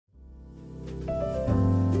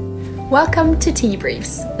Welcome to Tea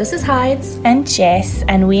Briefs. This is Hides and Jess,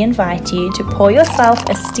 and we invite you to pour yourself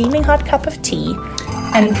a steaming hot cup of tea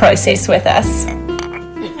and process with us.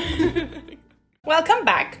 Welcome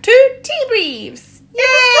back to Tea Briefs!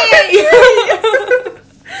 Yay!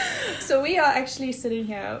 So we are actually sitting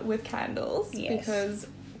here with candles because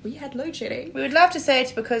we had load shedding. We would love to say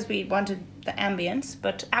it's because we wanted the ambience,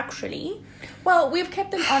 but actually... Well, we've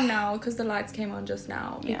kept them on now because the lights came on just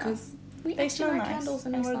now. Because we they actually smell like nice. candles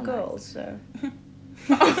and we're smell girls, nice.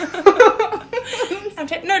 So...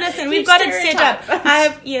 No, listen, we've got it set up.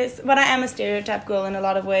 I am a stereotype girl in a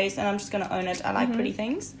lot of ways, and I'm just going to own it. I like pretty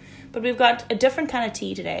things. But we've got a different kind of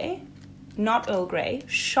tea today. Not Earl Grey,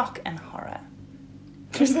 shock and horror.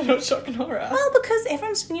 Is that not shock and horror? Well, because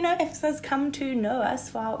everyone's, has come to know us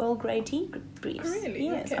for our Earl Grey tea briefs. Really?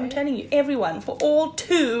 Yes, okay. I'm telling you, everyone, for all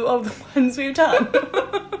 2 of the ones we've done.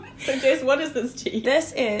 So, Jess, what is this tea?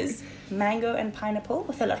 This is mango and pineapple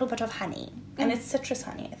with a little bit of honey. And it's citrus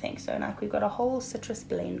honey, I think. So, we've got a whole citrus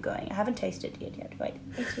blend going. I haven't tasted it yet. Wait.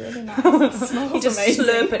 It's really nice. It smells you just amazing.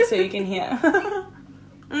 slurp it so you can hear.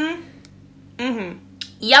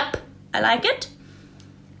 Yup. I like it.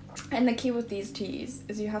 And the key with these teas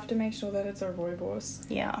is you have to make sure that it's a rooibos.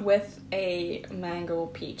 Yeah. With a mango or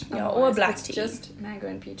peach. Yeah, or a black tea. Just mango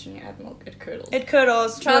and peach and you add milk, it curdles. It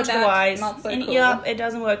curdles, Try that, wise. not so and, cool. Yeah, it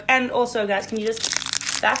doesn't work. And also, guys,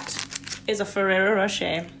 that is a Ferrero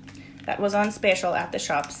Rocher that was on special at the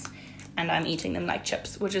shops, and I'm eating them like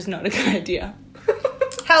chips, which is not a good idea.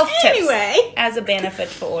 Health tips as a benefit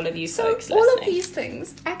for all of you folks listening. All of these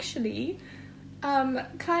things actually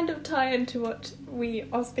kind of tie into what we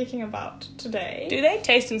are speaking about today. Do they?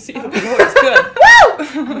 Taste and see if the Lord is good.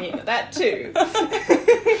 Woo! I mean, that too.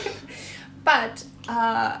 But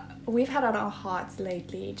we've had on our hearts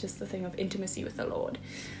lately just the thing of intimacy with the Lord.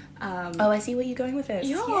 I see where you're going with this.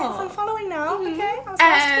 Yeah. Yes, I'm following now. Okay, I was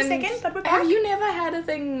lost for a second, but we're back. Have you never had a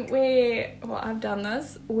thing where, I've done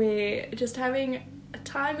this, where just having a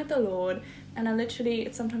time with the Lord, and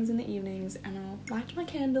it's sometimes in the evenings, and I'll light my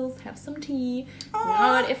candles, have some tea. Aww. You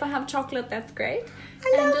know what, if I have chocolate, that's great.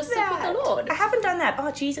 And just sit with the Lord. I haven't done that.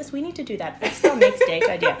 Oh, Jesus, we need to do that. That's our next date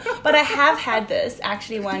idea. But I have had this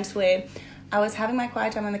actually once where I was having my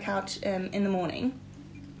quiet time on the couch in the morning,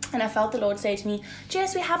 and I felt the Lord say to me,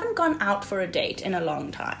 Jess, we haven't gone out for a date in a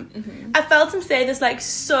long time. Mm-hmm. I felt him say this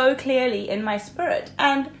so clearly in my spirit,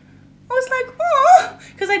 and I was like, oh,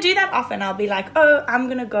 because I do that often. I'll be like, oh, I'm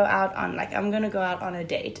going to go out on a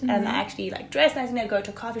date. Mm-hmm. And I actually dress nice and go to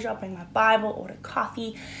a coffee shop, bring my Bible, order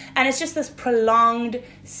coffee. And it's just this prolonged,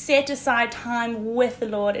 set aside time with the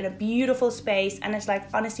Lord in a beautiful space. And it's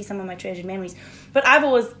honestly, some of my treasured memories. But I've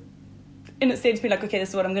always, in a sense, been okay, this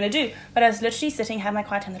is what I'm going to do. But I was literally sitting, had my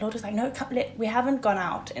quiet time. The Lord was like, no, we haven't gone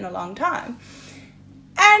out in a long time.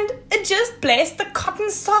 And it just blessed the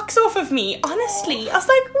cotton socks off of me, honestly. I was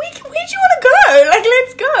like, where do you want to go?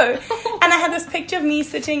 Let's go. And I had this picture of me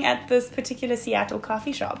sitting at this particular Seattle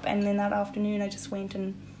coffee shop. And then that afternoon, I just went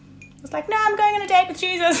and was like, no, I'm going on a date with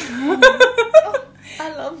Jesus.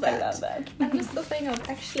 I love that. I love that. And just the thing of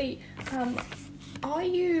actually, are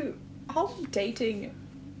we dating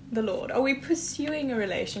the Lord? Are we pursuing a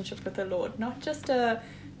relationship with the Lord? Not just a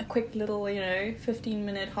quick little,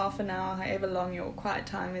 15-minute, half an hour, however long your quiet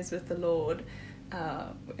time is with the Lord,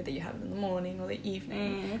 whether you have it in the morning or the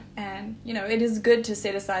evening. And, it is good to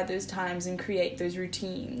set aside those times and create those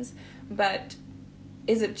routines. But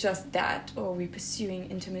is it just that, or are we pursuing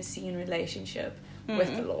intimacy and relationship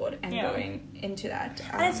with the Lord and going into that?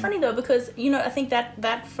 And it's funny though, because, I think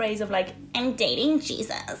that phrase of I'm dating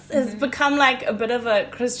Jesus has become a bit of a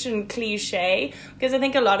Christian cliche, because I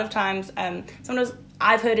think a lot of times, sometimes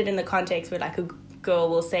I've heard it in the context where a girl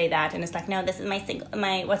will say that, and it's no, this is my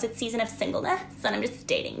season of singleness, and I'm just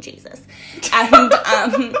dating Jesus. And,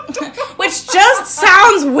 which just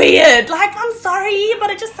sounds weird. I'm sorry, but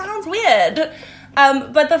it just sounds weird.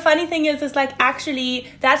 But the funny thing is actually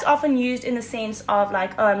that's often used in the sense of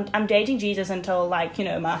I'm dating Jesus until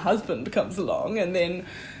my husband comes along, and then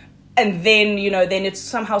then it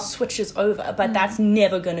somehow switches over. But that's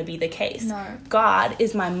never going to be the case. No. God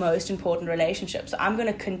is my most important relationship, so I'm going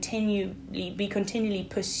to continually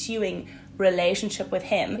pursuing relationship with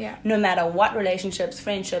Him, no matter what relationships,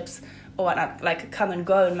 friendships, or whatnot come and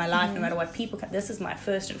go in my life. No matter what people come, this is my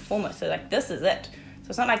first and foremost. So this is it. So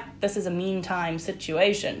it's not this is a meantime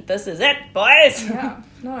situation. This is it, boys. Yeah,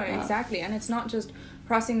 no, exactly. And it's not just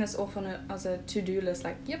crossing this off as a to-do list,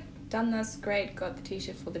 yep, done this, great, got the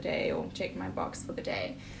t-shirt for the day, or check my box for the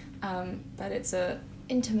day. But it's a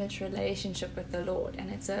intimate relationship with the Lord, and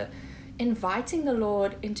it's a inviting the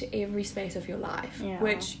Lord into every space of your life,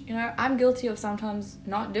 which, you know, I'm guilty of sometimes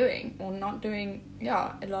not doing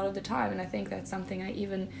a lot of the time. And I think that's something I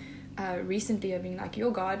even recently have been like,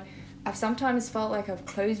 your God, I've sometimes felt like I've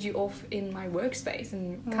closed you off in my workspace,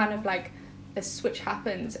 and kind of like a switch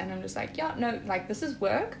happens and I'm just like, yeah, no, like this is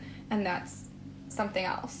work and that's something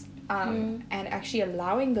else. And actually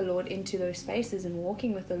allowing the Lord into those spaces and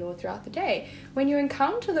walking with the Lord throughout the day. When you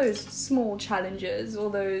encounter those small challenges or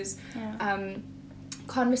those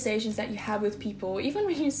conversations that you have with people, even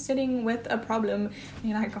when you're sitting with a problem and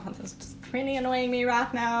you're like, God, this is just really annoying me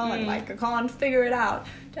right now, and like I can't figure it out,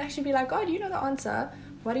 to actually be like, God, you know the answer.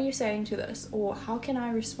 What are you saying to this? Or how can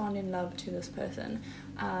I respond in love to this person?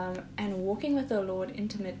 And walking with the Lord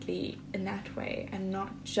intimately in that way, and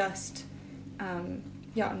not just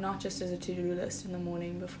not just as a to-do list in the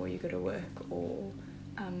morning before you go to work or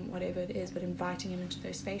whatever it is, but inviting him into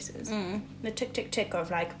those spaces. The tick, tick, tick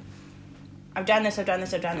of like, I've done this,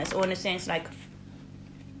 or in a sense, like,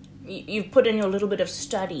 you've put in your little bit of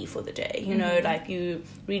study for the day, you know, like you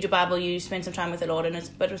read your Bible, you spend some time with the Lord,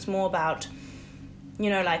 but it's more about, you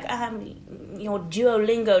know, like your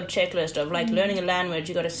Duolingo checklist of like learning a language.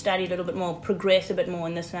 You got to study a little bit more, progress a bit more,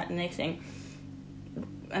 and this and that and the next thing.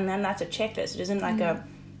 And then that's a checklist. It isn't like a,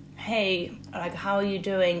 hey, like, how are you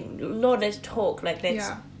doing? Lord, let's talk. Like,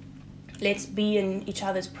 let's be in each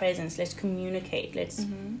other's presence. Let's communicate. Let's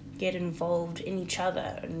get involved in each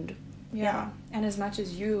other. And and as much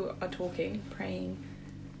as you are talking, praying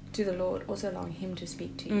to the Lord, also allowing him to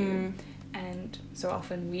speak to you. And so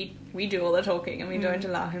often we do all the talking, and we don't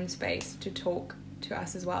allow him space to talk to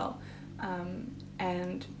us as well.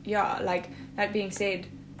 And like, that being said,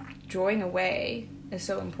 drawing away is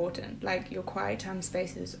so important. Like, your quiet time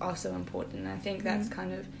spaces are so important. And I think that's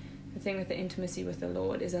kind of the thing with the intimacy with the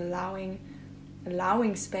Lord, is allowing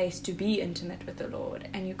space to be intimate with the Lord.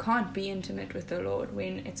 And you can't be intimate with the Lord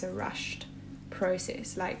when it's a rushed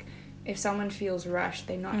process. Like, if someone feels rushed,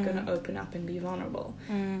 they're not going to open up and be vulnerable.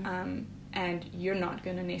 And you're not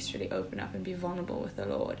going to necessarily open up and be vulnerable with the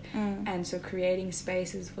Lord. And so creating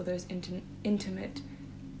spaces for those intimate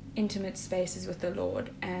spaces with the Lord.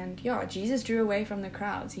 And Jesus drew away from the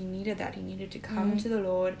crowds. He needed that. He needed to come to the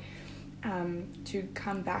Lord, to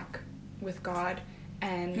come back with God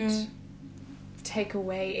and take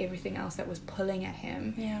away everything else that was pulling at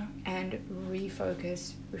him, and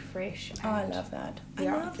refocus, refresh. And I love that. I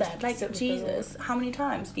love that. Like, Jesus, how many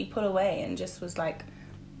times did he pull away and just was like,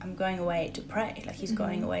 I'm going away to pray. Like, he's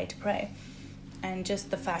going away to pray. And just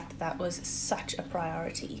the fact that was such a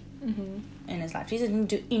priority in his life. Jesus didn't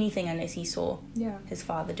do anything unless he saw his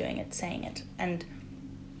Father doing it, saying it. And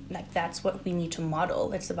like, that's what we need to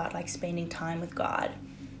model. It's about like spending time with God,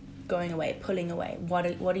 going away, pulling away. What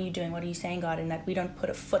are you doing? What are you saying, God? And that we don't put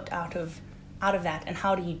a foot out of that. And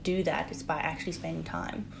how do you do that? It's by actually spending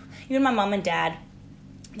time. Even my mom and dad,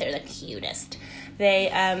 they're the cutest.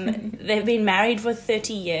 They've been married for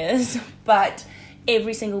 30 years, but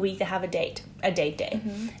every single week they have a date day.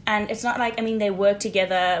 And it's not like, I mean, they work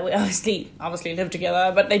together. We obviously live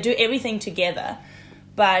together, but they do everything together.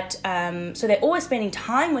 But so they're always spending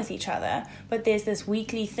time with each other, but there's this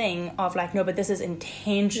weekly thing of like, no, but this is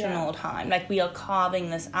intentional time. Like, we are carving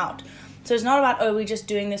this out. So it's not about, oh, we're just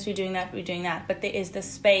doing this, we're doing that. But there is this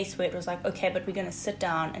space where it was like, okay, but we're going to sit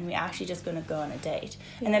down and we're actually just going to go on a date.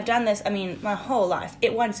 And they've done this, I mean, my whole life,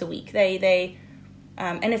 once a week. They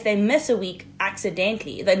and if they miss a week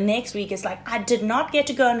accidentally, the next week is like, I did not get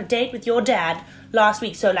to go on a date with your dad last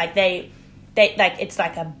week. So like they like, it's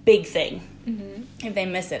like a big thing if they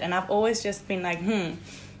miss it. And I've always just been like,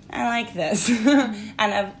 I like this.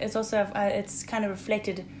 And it's kind of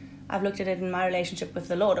reflected. I've looked at it in my relationship with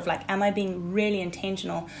the Lord of like, am I being really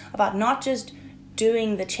intentional about not just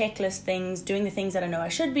doing the checklist things, doing the things that I know I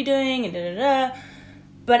should be doing, and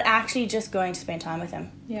but actually just going to spend time with him,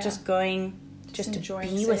 just going, just to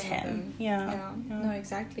be with him. No,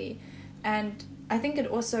 exactly. And I think it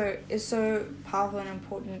also is so powerful and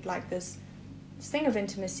important, like this thing of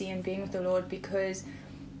intimacy and being with the Lord, because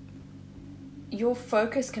your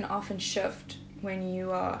focus can often shift when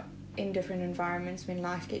you are in different environments, when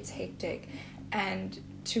life gets hectic. And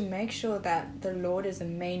to make sure that the Lord is the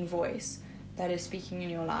main voice that is speaking in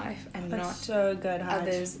your life, and not so good,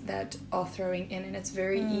 others that are throwing in. And it's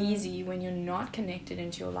very easy when you're not connected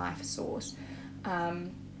into your life source,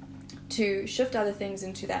 to shift other things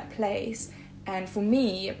into that place. And for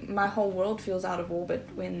me, my whole world feels out of orbit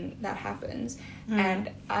when that happens.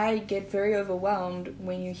 And I get very overwhelmed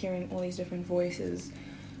when you're hearing all these different voices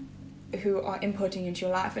who are inputting into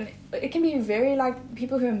your life, and it can be very like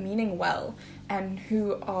people who are meaning well and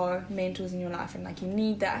who are mentors in your life, and like you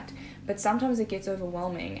need that, but sometimes it gets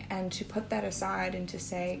overwhelming, and to put that aside and to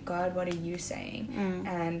say, God, what are you saying,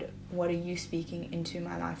 and what are you speaking into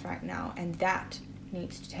my life right now, and that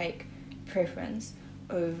needs to take preference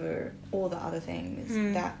over all the other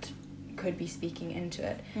things that could be speaking into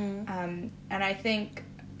it. And I think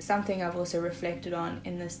something I've also reflected on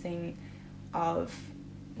in this thing of,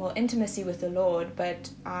 well, intimacy with the Lord, but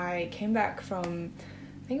I came back from,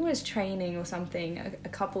 I think it was training or something a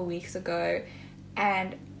couple weeks ago,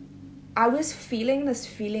 and I was feeling this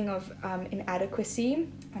feeling of inadequacy,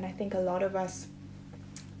 and I think a lot of us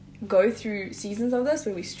go through seasons of this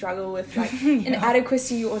where we struggle with like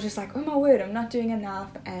inadequacy, or just like, oh my word, I'm not doing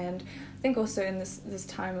enough. And I think also in this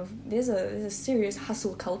time of there's a serious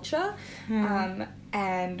hustle culture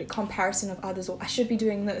and comparison of others, or I should be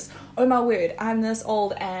doing this, oh my word, I'm this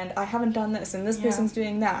old and I haven't done this, and this person's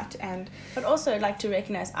doing that. And but also like to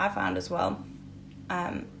recognize, I found as well,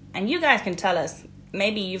 and you guys can tell us,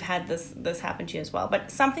 maybe you've had this happen to you as well,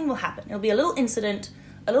 but something will happen. It'll be a little incident,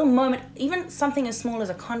 a little moment, even something as small as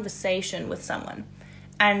a conversation with someone,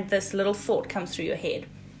 and this little thought comes through your head.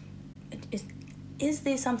 Is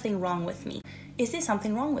there something wrong with me? Is there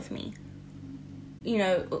something wrong with me? You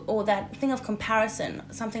know, or that thing of comparison,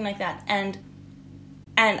 something like that. And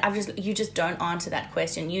you just don't answer that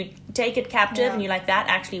question. You take it captive and you're like, that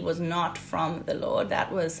actually was not from the Lord.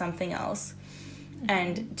 That was something else.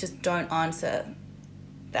 And just don't answer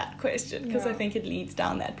that question, because I think it leads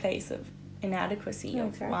down that place of inadequacy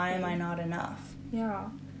of why am I not enough? Yeah.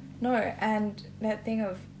 No, and that thing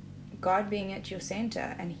of God being at your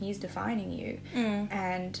center and He's defining you,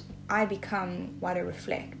 and I become what I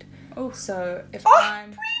reflect. Oh, so if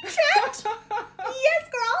I'm preach it! Yes,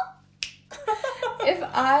 girl. If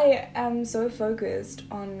I am so focused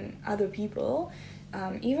on other people,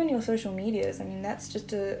 even your social medias, I mean, that's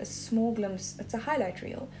just a small glimpse. It's a highlight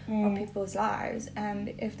reel of people's lives,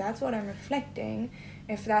 and if that's what I'm reflecting,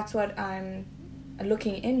 if that's what I'm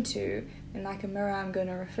looking into, then like a mirror, I'm going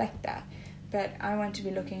to reflect that. But I want to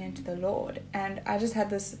be looking into the Lord. And I just had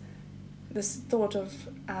this thought of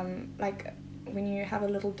like when you have a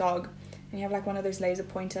little dog and you have like one of those laser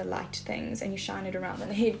pointer light things and you shine it around and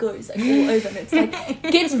the head goes like all over, and it's like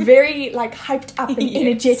it gets very like hyped up and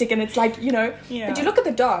energetic, and it's like, you know, but you look at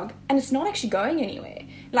the dog and it's not actually going anywhere.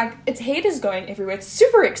 Like its head is going everywhere. It's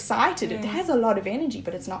super excited. It has a lot of energy,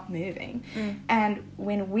 but it's not moving. And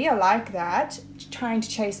when we are like that, trying to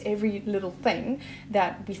chase every little thing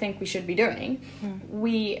that we think we should be doing,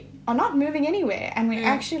 we are not moving anywhere, and we're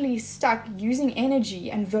actually stuck using energy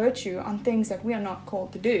and virtue on things that we are not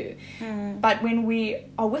called to do. But when we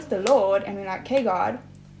are with the Lord and we're like, okay, God,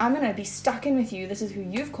 I'm going to be stuck in with you. This is who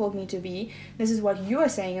you've called me to be. This is what you are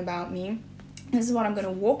saying about me. This is what I'm going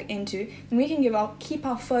to walk into, and we can keep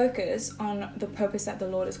our focus on the purpose that the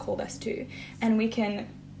Lord has called us to, and we can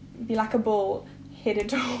be like a ball headed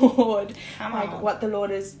toward like what the Lord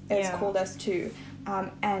has called us to,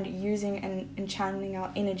 and using and channeling our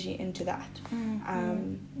energy into that.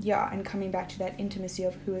 And coming back to that intimacy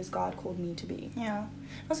of who has God called me to be. Yeah.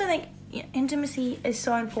 Also, I think intimacy is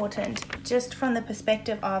so important, just from the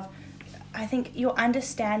perspective of, I think your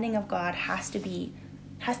understanding of God has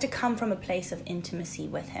to come from a place of intimacy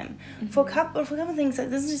with Him. For a couple of things,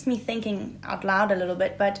 this is just me thinking out loud a little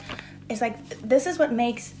bit, but it's like, this is what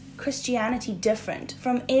makes Christianity different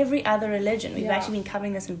from every other religion. We've actually been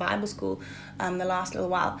covering this in Bible school the last little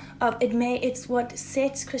while. It's what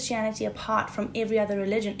sets Christianity apart from every other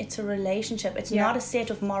religion. It's a relationship. It's not a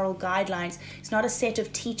set of moral guidelines. It's not a set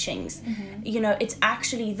of teachings. You know, it's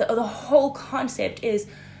actually the whole concept is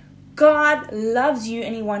God loves you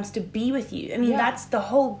and He wants to be with you. I mean, that's the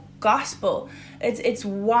whole gospel. It's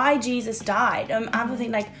why Jesus died. I would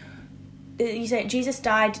think, like, you say Jesus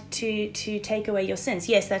died to take away your sins.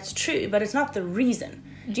 Yes, that's true, but it's not the reason.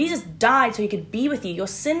 Jesus died so He could be with you. Your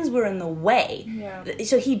sins were in the way.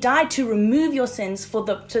 So He died to remove your sins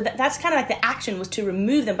that's kind of like the action was to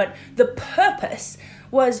remove them, but the purpose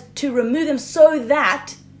was to remove them so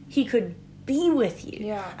that He could be with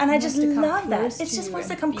you. And I just love that. It just wants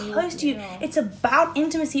to come close to you. It's about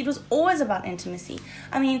intimacy. It was always about intimacy.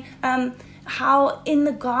 I mean, how in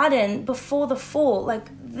the garden before the fall, like,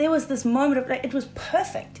 there was this moment of, like, it was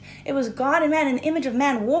perfect. It was God and man, in the image of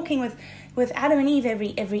man, walking with Adam and Eve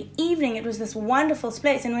every evening. It was this wonderful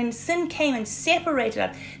place. And when sin came and separated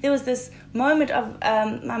us, there was this moment of,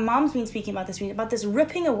 my mom's been speaking about this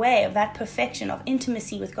ripping away of that perfection of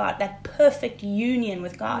intimacy with God, that perfect union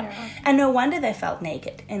with God. Yeah. And no wonder they felt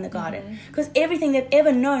naked in the garden, because everything they've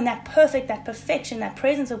ever known, that perfection, that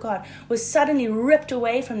presence of God, was suddenly ripped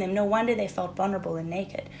away from them. No wonder they felt vulnerable and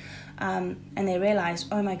naked. And they realized,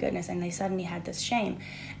 oh my goodness, and they suddenly had this shame.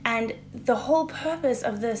 And the whole purpose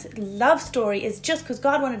of this love story is just because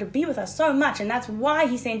God wanted to be with us so much, and that's why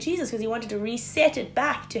he sent Jesus, because he wanted to reset it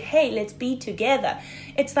back to, hey, let's be together.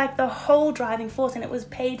 It's like the whole driving force, and it was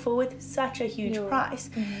paid for with such a huge price.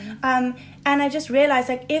 And I just realized,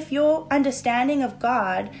 like, if your understanding of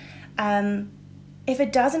God, if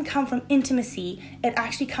it doesn't come from intimacy, it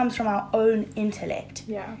actually comes from our own intellect.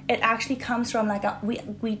 Yeah. It actually comes from, like,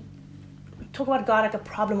 we talk about God like a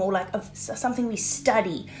problem, or like something we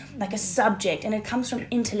study, like a subject, and it comes from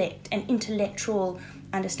intellect and intellectual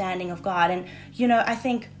understanding of God. And I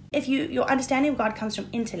think if your understanding of God comes from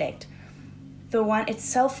intellect, it's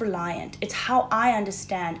self-reliant. It's how I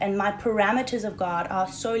understand, and my parameters of God are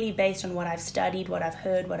solely based on what I've studied, what I've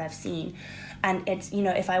heard, what I've seen. And it's,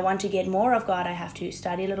 if I want to get more of God, I have to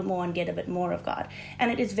study a little more and get a bit more of God.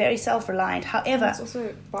 And it is very self-reliant. However, it's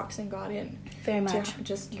also boxing God in. Very much.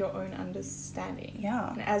 Just your own understanding.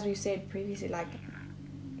 Yeah. And as we've said previously, like,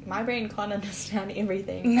 my brain can't understand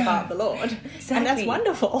everything about the Lord. Exactly. And that's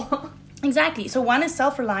wonderful. Exactly. So one is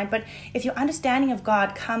self-reliant, but if your understanding of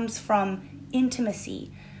God comes from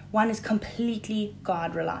intimacy, one is completely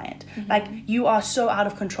God-reliant. Like, you are so out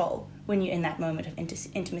of control when you're in that moment of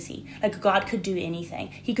intimacy. Like, God could do anything.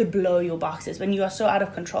 He could blow your boxes when you are so out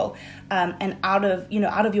of control, and out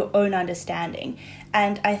of your own understanding.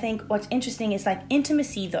 And I think what's interesting is, like,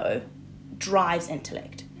 intimacy, though, drives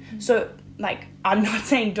intellect. So, like, I'm not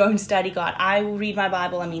saying don't study God. I will read my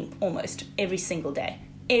Bible, almost every single day.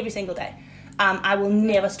 Every single day. I will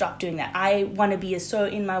never stop doing that. I want to be as so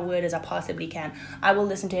in my word as I possibly can. I will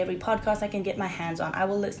listen to every podcast I can get my hands on. I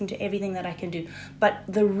will listen to everything that I can do. But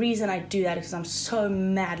the reason I do that is because I'm so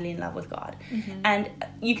madly in love with God. And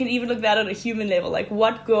you can even look at that on a human level. Like,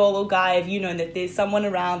 what girl or guy have you known that there's someone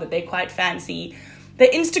around that they quite fancy? The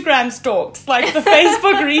Instagram stalks, like the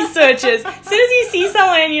Facebook researchers. As soon as you see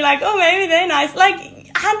someone and you're like, oh, maybe they're nice. Like,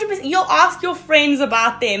 100%, you'll ask your friends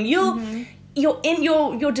about them.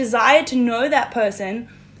 Your desire to know that person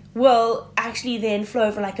will actually then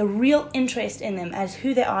flow for, like, a real interest in them as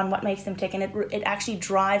who they are and what makes them tick, and it actually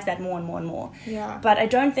drives that more and more and more. Yeah. But I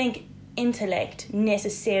don't think intellect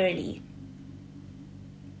necessarily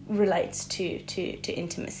relates to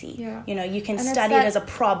intimacy. Yeah. You can study it as a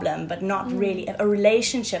problem, but not really a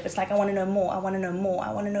relationship. It's like, I want to know more, I want to know more,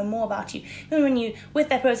 I want to know more about you. And when you with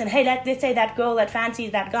that person, hey, let's say that girl that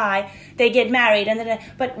fancies that guy, they get married,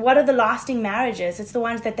 but what are the lasting marriages? It's the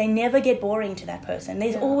ones that they never get boring to that person.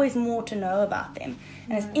 There's always more to know about them,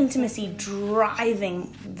 and it's intimacy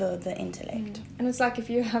driving the intellect. And it's like, if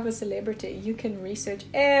you have a celebrity, you can research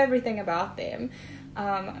everything about them.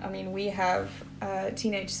 We have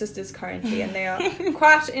teenage sisters currently, and they are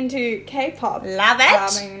quite into K-pop. Love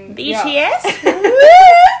it. BTS.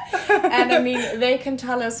 And they can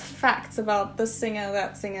tell us facts about this singer,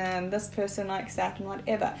 that singer, and this person likes that and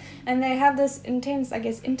whatever. And they have this intense, I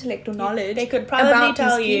guess, intellect or knowledge. They could probably about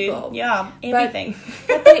tell these you, people. everything.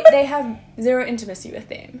 But they have zero intimacy with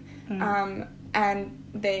them. And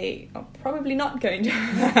they are probably not going to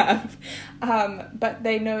have. But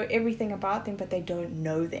they know everything about them, but they don't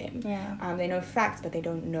know them. Yeah. They know facts, but they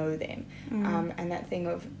don't know them. And that thing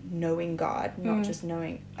of knowing God, not just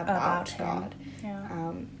knowing about God.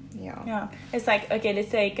 Yeah. It's like, okay,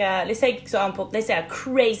 let's take example. Let's say a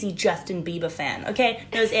crazy Justin Bieber fan. Okay,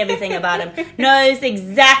 knows everything about him. Knows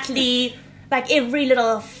exactly, like, every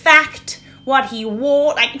little fact. What he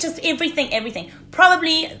wore, like, just everything.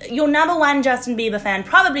 Probably your number one Justin Bieber fan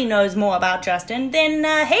probably knows more about Justin than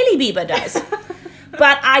Hailey Bieber does.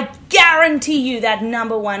 But I guarantee you that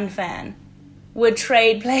number one fan would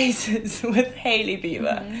trade places with Hailey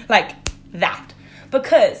Bieber. Like that.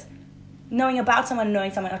 Because knowing about someone and knowing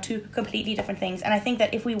someone are two completely different things. And I think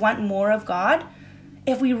that if we want more of God,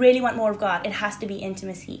 if we really want more of God, it has to be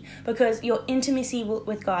intimacy. Because your intimacy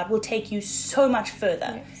with God will take you so much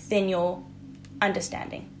further than your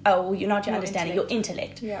understanding. Oh, you're not your understanding, your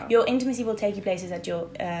intellect. Yeah. Your intimacy will take you places that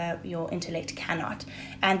your intellect cannot.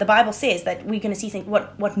 And the Bible says that we're going to see things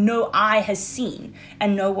what no eye has seen,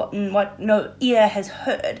 and what no ear has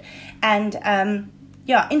heard. And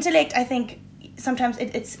intellect, I think sometimes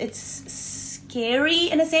it's scary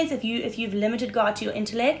in a sense if you've limited God to your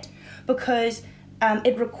intellect, because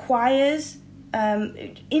it requires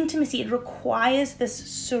intimacy. It requires this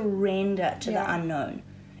surrender to the unknown.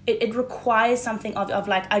 It requires something of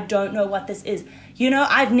like, I don't know what this is.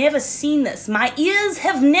 I've never seen this. My ears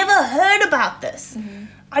have never heard about this. Mm-hmm.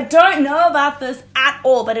 I don't know about this at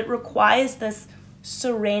all, but it requires this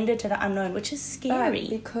surrender to the unknown, which is scary. But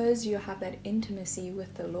because you have that intimacy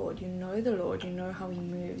with the Lord, you know the Lord, you know how he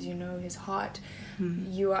moves, you know his heart,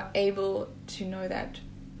 you are able to know that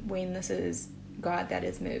when this is God that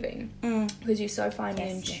is moving, because you're so finely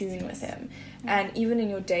in tune with him. And even in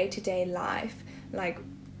your day-to-day life, like,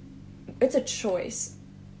 it's a choice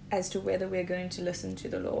as to whether we're going to listen to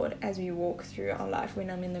the Lord as we walk through our life.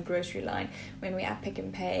 When I'm in the grocery line, when we're at Pick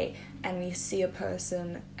and Pay and we see a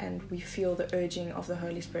person and we feel the urging of the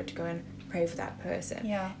Holy Spirit to go and pray for that person.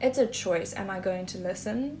 Yeah. It's a choice. Am I going to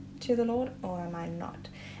listen to the Lord or am I not?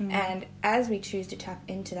 And as we choose to tap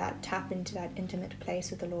into that intimate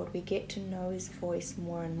place with the Lord, we get to know his voice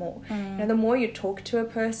more and more. The more you talk to a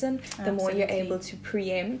person, the more you're able to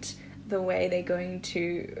preempt the way they're going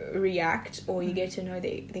to react, or you get to know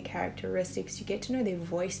their characteristics, you get to know their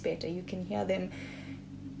voice better. You can hear them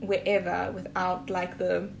wherever without like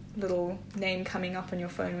the little name coming up on your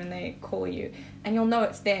phone when they call you, and you'll know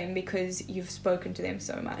it's them because you've spoken to them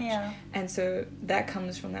so much. And so that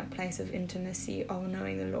comes from that place of intimacy, of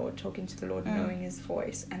knowing the Lord, talking to the Lord, knowing his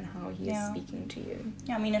voice and how he is speaking to you.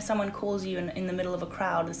 I mean, if someone calls you in the middle of a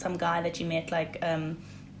crowd, there's some guy that you met like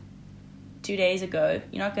 2 days ago,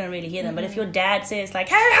 you're not going to really hear them. But if your dad says like,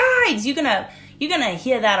 "Hey, hi," you're gonna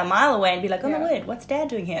hear that a mile away and be like, "Oh my word, what's Dad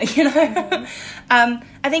doing here?" I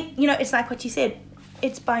think it's like what you said.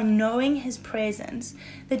 It's by knowing his presence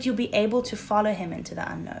that you'll be able to follow him into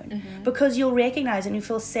the unknown, because you'll recognize and you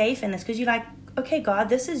feel safe in this, because you're like, okay, God,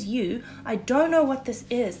 this is you. I don't know what this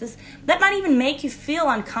is. That might even make you feel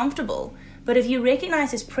uncomfortable, but if you recognize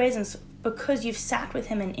his presence, because you've sat with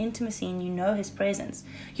him in intimacy and you know his presence,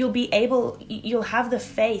 you'll have the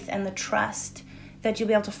faith and the trust that you'll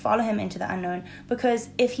be able to follow him into the unknown. Because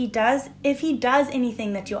if he does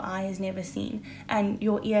anything that your eye has never seen and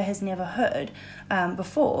your ear has never heard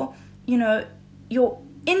before, your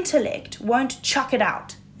intellect won't chuck it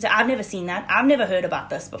out. So I've never seen that. I've never heard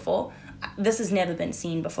about this before. This has never been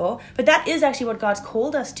seen before. But that is actually what God's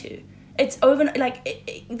called us to. It's over,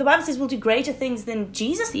 the Bible says we'll do greater things than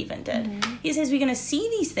Jesus even did. He says we're going to see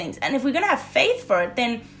these things. And if we're going to have faith for it,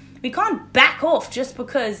 then we can't back off just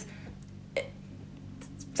because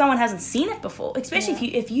someone hasn't seen it before.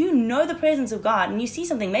 Especially if you know the presence of God and you see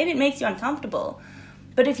something, maybe it makes you uncomfortable.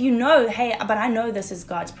 But if you know, hey, but I know this is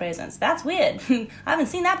God's presence. That's weird. I haven't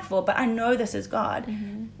seen that before, but I know this is God.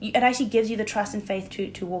 It actually gives you the trust and faith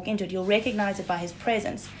to walk into it. You'll recognize it by his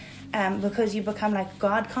presence. Because you become like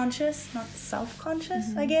God conscious, not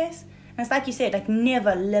self-conscious, I guess. And it's like you said, like,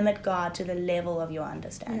 never limit God to the level of your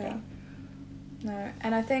understanding. No,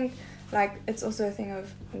 and I think like it's also a thing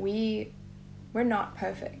of we're not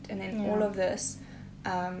perfect, and in all of this,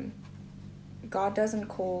 God doesn't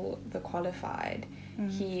call the qualified;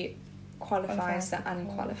 he qualifies the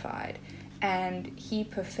unqualified, and he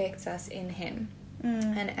perfects us in him.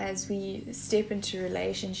 And as we step into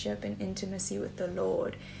relationship and intimacy with the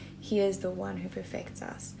Lord, he is the one who perfects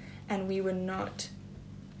us, and we were not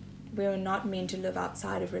meant to live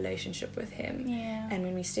outside of relationship with him. And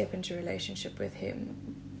when we step into relationship with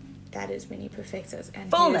him, that is when he perfects us.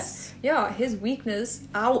 And fullness. His weakness,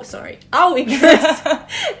 our weakness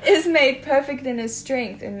is made perfect in his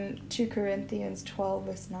strength in 2 Corinthians 12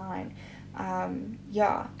 verse 9. And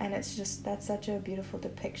it's just, that's such a beautiful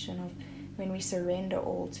depiction of when we surrender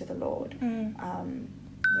all to the Lord.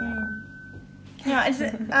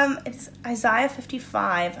 It's Isaiah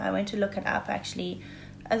 55. I went to look it up actually.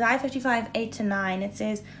 Isaiah 55, 8-9, it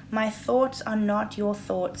says, "My thoughts are not your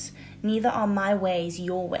thoughts, neither are my ways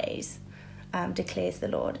your ways, declares the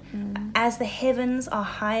Lord. As the heavens are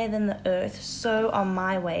higher than the earth, so are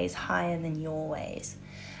my ways higher than your ways."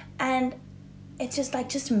 And it's just like,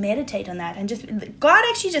 just meditate on that. And God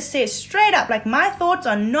actually just says straight up, like, my thoughts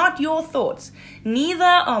are not your thoughts, neither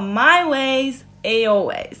are my ways your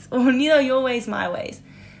ways, or neither your ways my ways.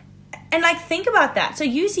 And like, think about that. So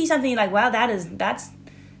you see something like, wow, that's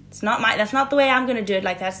not the way I'm going to do it.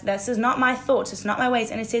 Like, that's not my thoughts, it's not my ways.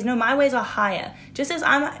 And it says, no, my ways are higher. Just as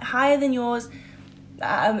I'm higher than yours,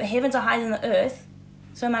 heavens are higher than the earth,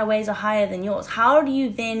 so my ways are higher than yours. How do you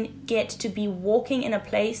then get to be walking in a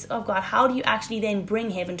place of God? How do you actually then bring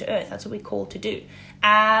heaven to earth? That's what we're called to do,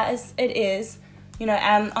 as it is,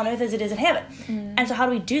 on earth as it is in heaven. And so how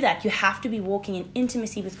do we do that? You have to be walking in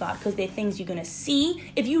intimacy with God, because there are things you're going to see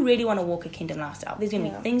if you really want to walk a kingdom lifestyle. There's going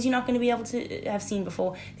to be things you're not going to be able to have seen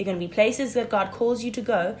before. There are going to be places that God calls you to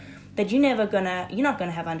go, that you're not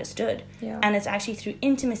gonna have understood. Yeah. And it's actually through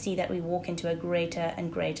intimacy that we walk into a greater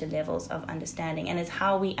and greater levels of understanding, and it's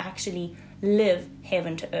how we actually live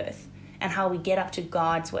heaven to earth, and how we get up to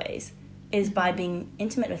God's ways is by being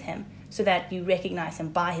intimate with him, so that you recognize him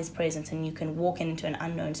by his presence, and you can walk into an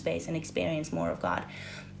unknown space and experience more of God.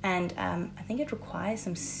 And I think it requires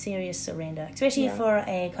some serious surrender, especially for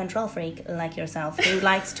a control freak like yourself, who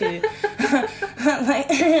likes to,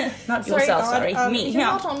 not yourself, sorry, me. You're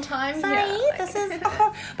not on time. Sorry, this is.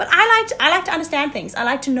 But I like to understand things. I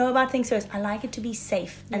like to know about things first. I like it to be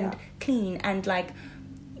safe and clean and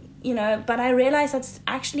but I realize it's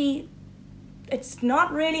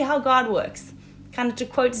not really how God works. Kind of to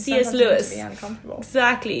quote C.S. Lewis.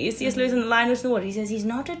 Exactly. C.S. Lewis in The Lion, Witch and the Water. He says he's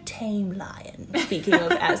not a tame lion, speaking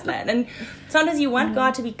of Aslan. And sometimes you want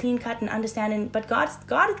God to be clean cut and understanding, but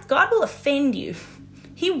God will offend you.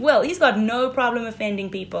 He will. He's got no problem offending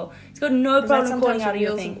people. He's got no problem calling out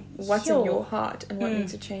your thing. What's in your heart and what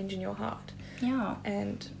needs to change in your heart. Yeah.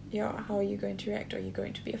 And how are you going to react? Are you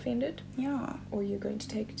going to be offended? Yeah. Or are you going to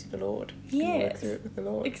take it to the Lord? Yes. And work through it with the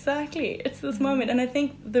Lord? Exactly. It's this moment. And I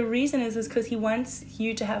think the reason is because he wants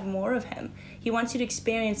you to have more of him. He wants you to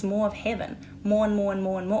experience more of heaven. More and more and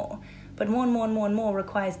more and more. But more and more and more and more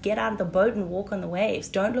requires get out of the boat and walk on the waves.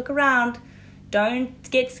 Don't look around.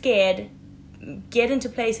 Don't get scared. Get into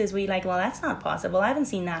places where you're like, well, that's not possible. I haven't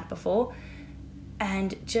seen that before.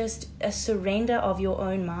 And just a surrender of your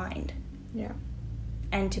own mind. Yeah.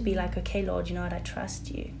 And to be like, okay, Lord, you know what? I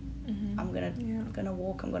trust you. I'm gonna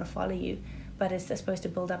walk. I'm gonna follow you. But it's supposed to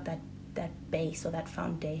build up that base or that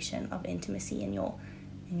foundation of intimacy in your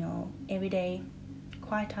everyday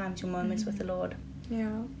quiet times, your moments with the Lord.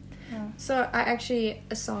 Yeah. So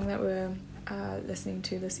a song that we're listening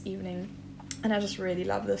to this evening, and I just really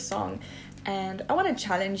love this song, and I want to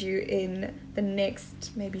challenge you in the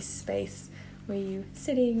next maybe space where you're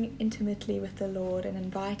sitting intimately with the Lord and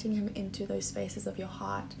inviting him into those spaces of your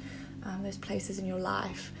heart, those places in your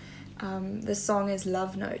life. The song is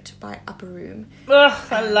Love Note by Upper Room. Ugh,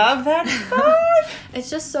 I love that song. It's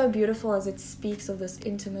just so beautiful as it speaks of this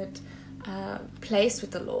intimate place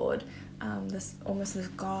with the Lord, this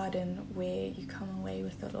garden where you come away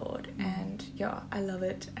with the Lord. And I love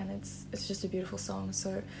it, and it's just a beautiful song.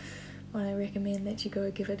 So I want to recommend that you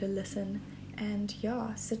go give it a listen and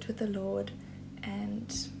sit with the Lord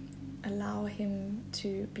and allow him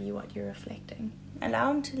to be what you're reflecting. Allow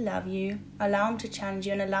him to love you, allow him to challenge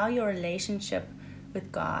you, and allow your relationship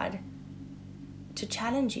with God to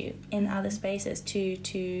challenge you in other spaces,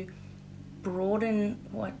 to broaden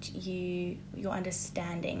your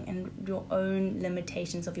understanding and your own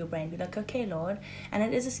limitations of your brain. Be like, okay, Lord. And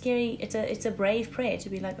it is it's a brave prayer to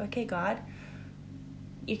be like, okay, God,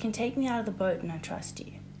 you can take me out of the boat and I trust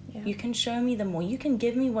you. Yeah. You can show me the more. You can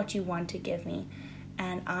give me what you want to give me,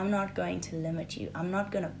 and I'm not going to limit you. I'm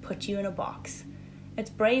not going to put you in a box. It's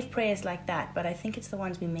brave prayers like that, but I think it's the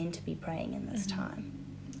ones we're meant to be praying in this time.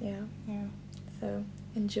 Yeah. So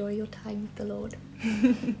enjoy your time with the Lord.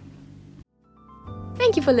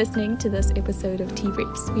 Thank you for listening to this episode of Tea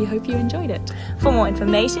Briefs. We hope you enjoyed it. For more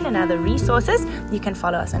information and other resources, you can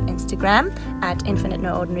follow us on Instagram at Infinite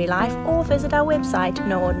No Ordinary Life, or visit our website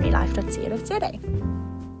noordinarylife.co.za.